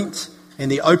a point in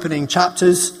the opening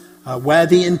chapters where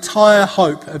the entire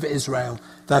hope of Israel,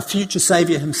 their future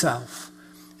Saviour himself,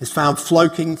 is found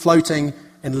floating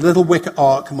in a little wicker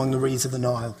ark among the reeds of the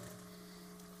Nile.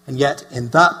 And yet, in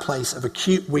that place of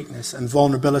acute weakness and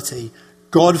vulnerability,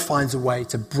 God finds a way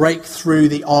to break through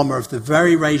the armour of the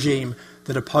very regime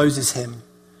that opposes him.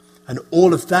 And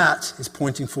all of that is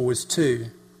pointing forwards too.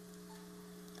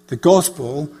 The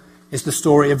gospel is the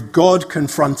story of God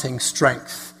confronting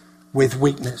strength with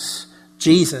weakness.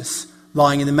 Jesus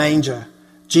lying in the manger.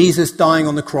 Jesus dying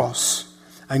on the cross.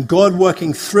 And God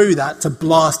working through that to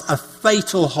blast a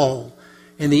fatal hole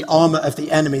in the armour of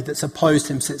the enemy that's opposed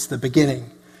him since the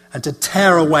beginning. And to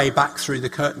tear a way back through the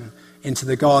curtain into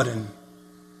the garden.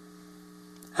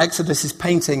 Exodus is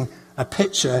painting a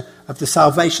picture of the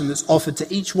salvation that's offered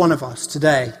to each one of us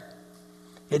today.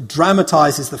 It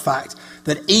dramatizes the fact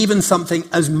that even something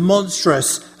as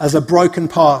monstrous as a broken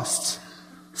past,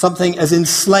 something as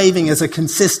enslaving as a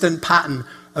consistent pattern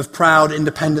of proud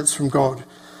independence from God,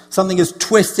 something as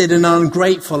twisted and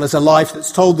ungrateful as a life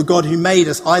that's told the God who made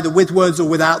us, either with words or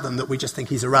without them, that we just think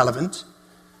he's irrelevant.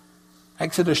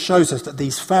 Exodus shows us that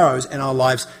these pharaohs in our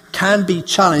lives can be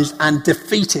challenged and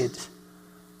defeated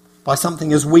by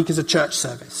something as weak as a church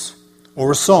service, or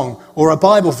a song, or a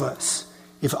Bible verse,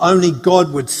 if only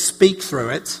God would speak through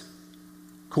it,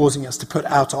 causing us to put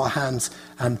out our hands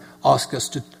and ask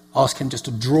him just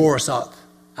to draw us up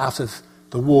out of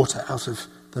the water, out of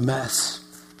the mess.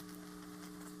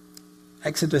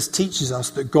 Exodus teaches us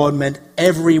that God meant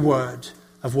every word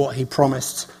of what he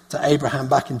promised to Abraham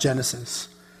back in Genesis.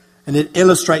 And it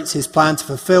illustrates his plan to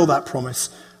fulfill that promise.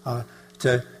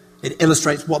 It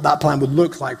illustrates what that plan would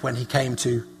look like when he came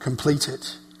to complete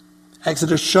it.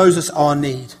 Exodus shows us our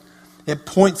need. It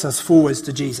points us forwards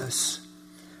to Jesus.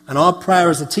 And our prayer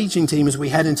as a teaching team as we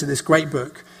head into this great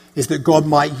book is that God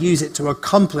might use it to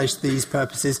accomplish these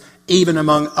purposes even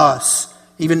among us,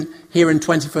 even here in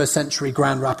 21st century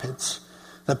Grand Rapids.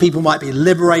 That people might be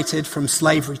liberated from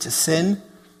slavery to sin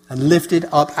and lifted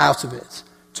up out of it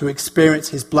to experience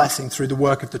his blessing through the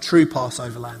work of the true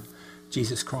Passover Lamb,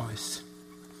 Jesus Christ.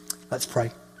 Let's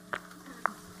pray.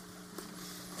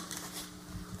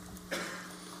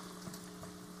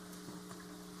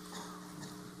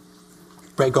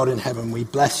 Great God in heaven, we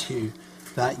bless you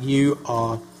that you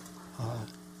are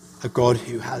a God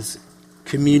who has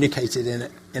communicated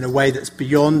in a way that's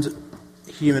beyond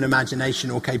human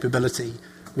imagination or capability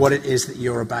what it is that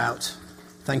you're about.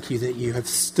 Thank you that you have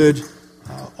stood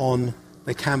on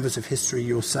the canvas of history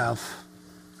yourself,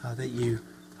 that you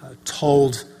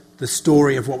told the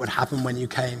story of what would happen when you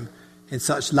came in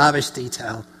such lavish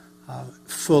detail,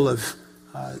 full of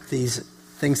these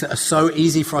things that are so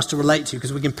easy for us to relate to,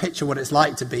 because we can picture what it's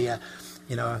like to be an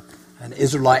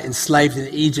Israelite enslaved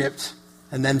in Egypt,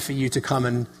 and then for you to come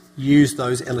and use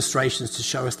those illustrations to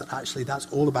show us that actually that's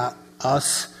all about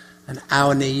us and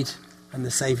our need and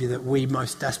the Saviour that we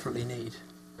most desperately need.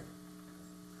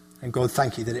 And God,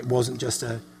 thank you that it wasn't just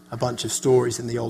a bunch of stories in the Old